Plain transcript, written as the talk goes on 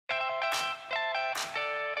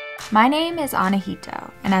My name is Ana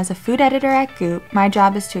Hito, and as a food editor at Goop, my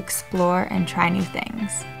job is to explore and try new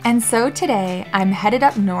things. And so today, I'm headed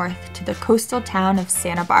up north to the coastal town of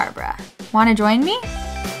Santa Barbara. Wanna join me?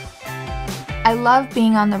 I love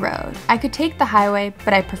being on the road. I could take the highway,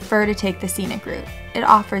 but I prefer to take the scenic route. It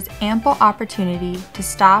offers ample opportunity to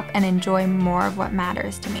stop and enjoy more of what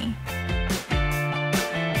matters to me.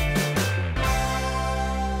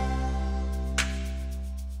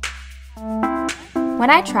 When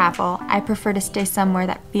I travel, I prefer to stay somewhere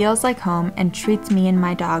that feels like home and treats me and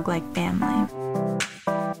my dog like family.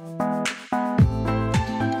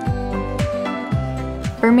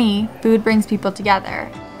 For me, food brings people together.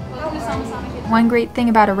 One great thing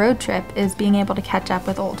about a road trip is being able to catch up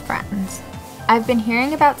with old friends. I've been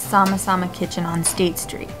hearing about Sama Sama Kitchen on State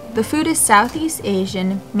Street. The food is Southeast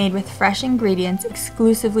Asian, made with fresh ingredients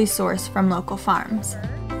exclusively sourced from local farms.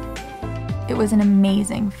 It was an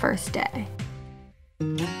amazing first day.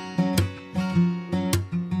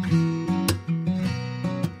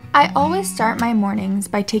 I always start my mornings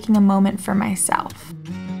by taking a moment for myself.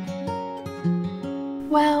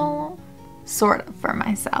 Well, sort of for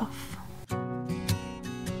myself.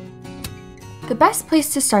 The best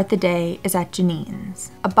place to start the day is at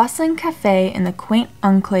Janine's, a bustling cafe in the quaint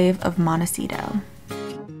enclave of Montecito.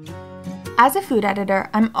 As a food editor,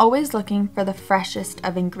 I'm always looking for the freshest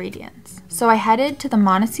of ingredients, so I headed to the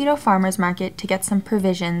Montecito Farmers Market to get some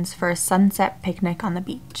provisions for a sunset picnic on the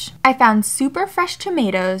beach. I found super fresh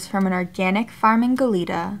tomatoes from an organic farm in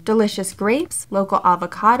Goleta, delicious grapes, local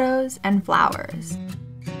avocados, and flowers.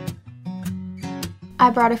 I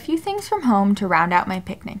brought a few things from home to round out my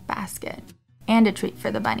picnic basket, and a treat for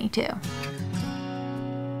the bunny too.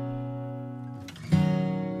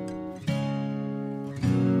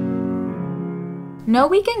 No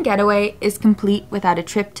weekend getaway is complete without a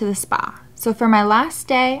trip to the spa, so for my last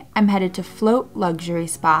day, I'm headed to Float Luxury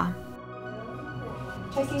Spa.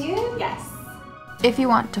 Checking in? Yes. If you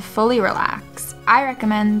want to fully relax, I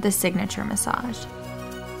recommend the signature massage.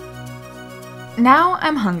 Now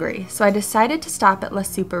I'm hungry, so I decided to stop at La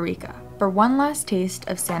Superica for one last taste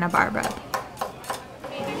of Santa Barbara.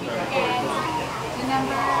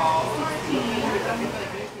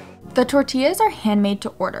 The tortillas are handmade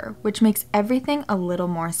to order, which makes everything a little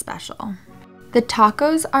more special. The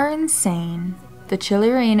tacos are insane, the chili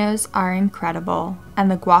rellenos are incredible, and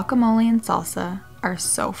the guacamole and salsa are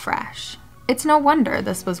so fresh. It's no wonder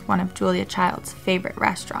this was one of Julia Child's favorite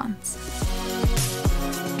restaurants.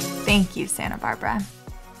 Thank you, Santa Barbara.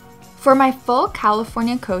 For my full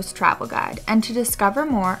California Coast travel guide and to discover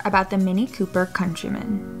more about the Mini Cooper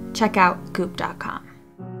Countryman, check out goop.com.